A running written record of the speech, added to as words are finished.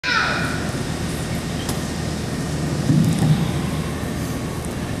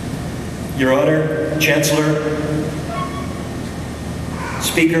Your Honor, Chancellor,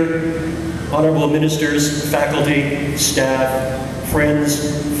 Speaker, honorable ministers, faculty, staff,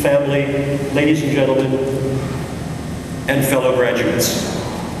 friends, family, ladies and gentlemen, and fellow graduates.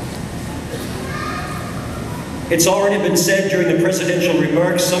 It's already been said during the presidential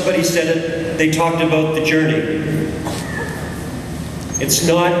remarks, somebody said it, they talked about the journey. It's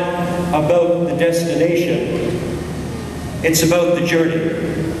not about the destination, it's about the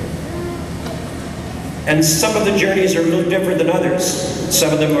journey. And some of the journeys are a little different than others.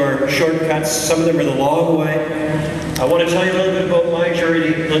 Some of them are shortcuts, some of them are the long way. I want to tell you a little bit about my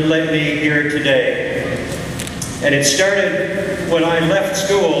journey that led me here today. And it started when I left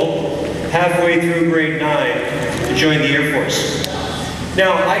school halfway through grade 9 to join the Air Force.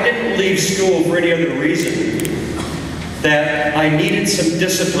 Now, I didn't leave school for any other reason that I needed some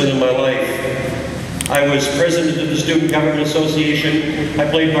discipline in my life. I was president of the Student Government Association. I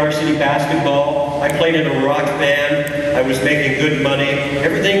played varsity basketball. I played in a rock band. I was making good money.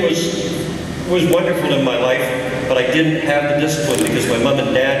 Everything was wonderful in my life, but I didn't have the discipline because my mom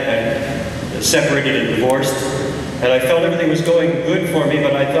and dad had separated and divorced. And I felt everything was going good for me,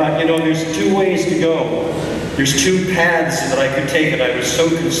 but I thought, you know, there's two ways to go. There's two paths that I could take, and I was so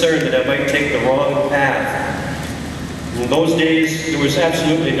concerned that I might take the wrong path. In those days, there was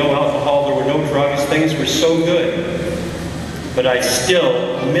absolutely no alcohol, there were no drugs, things were so good. But I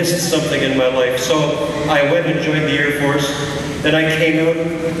still missed something in my life, so I went and joined the Air Force. Then I came out,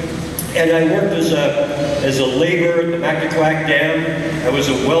 and I worked as a laborer at the Mactaquac Dam. I was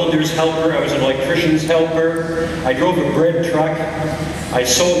a welder's helper, I was an electrician's helper. I drove a bread truck. I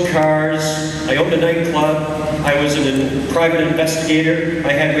sold cars. I owned a nightclub. I was a private investigator.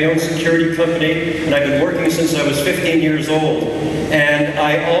 I had my own security company, and I've been working since I was 15 years old. And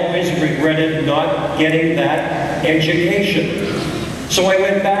I always regretted not getting that education. So I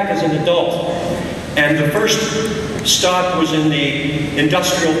went back as an adult. And the first stop was in the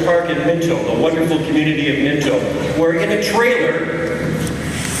industrial park in Minto, the wonderful community of Minto, where in a trailer,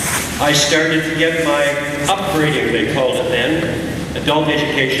 I started to get my upgrading, they called it then, adult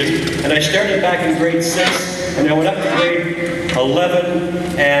education. And I started back in grade 6, and I went up to grade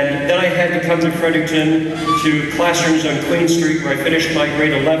 11, and then I had to come to Fredericton to classrooms on Queen Street, where I finished my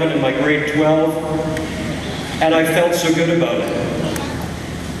grade 11 and my grade 12, and I felt so good about it.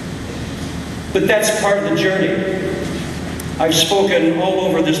 But that's part of the journey. I've spoken all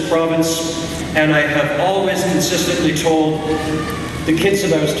over this province, and I have always consistently told the kids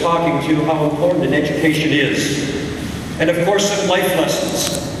that I was talking to how important an education is. And of course, some life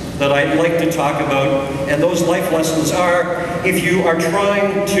lessons that I'd like to talk about. And those life lessons are, if you are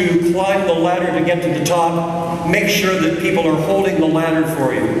trying to climb the ladder to get to the top, make sure that people are holding the ladder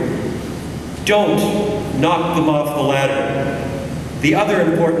for you. Don't knock them off the ladder. The other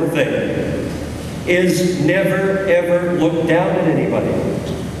important thing is never, ever look down at anybody.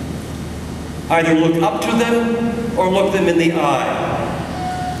 Either look up to them or look them in the eye.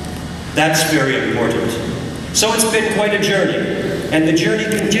 That's very important. So it's been quite a journey, and the journey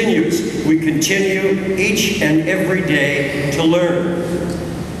continues. We continue each and every day to learn.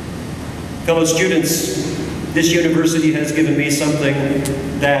 Fellow students, this university has given me something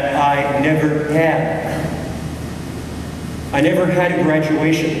that I never had. I never had a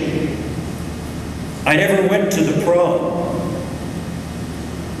graduation. I never went to the prom.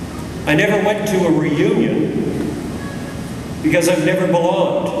 I never went to a reunion because I've never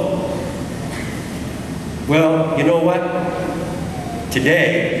belonged. Well, you know what?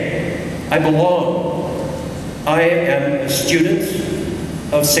 Today, I belong. I am a student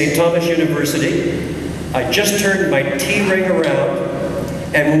of St. Thomas University. I just turned my T-ring around,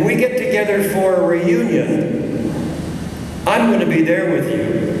 and when we get together for a reunion, I'm going to be there with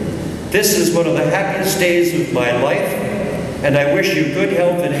you. This is one of the happiest days of my life, and I wish you good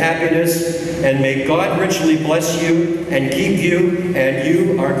health and happiness, and may God richly bless you and keep you, and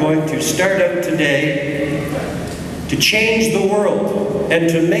you are going to start out today to change the world and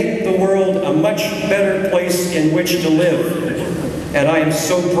to make the world a much better place in which to live. And I am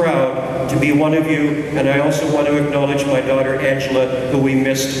so proud to be one of you, and I also want to acknowledge my daughter Angela, who we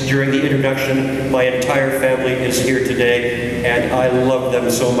missed during the introduction. My entire family is here today, and I love them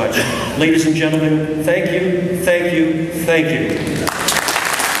so much. Ladies and gentlemen, thank you, thank you, thank you.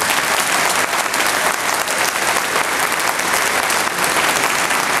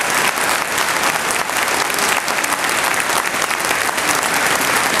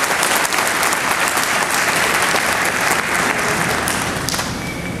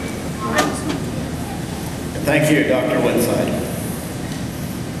 Thank you, Dr. Woodside.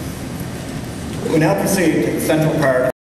 We now proceed to the central part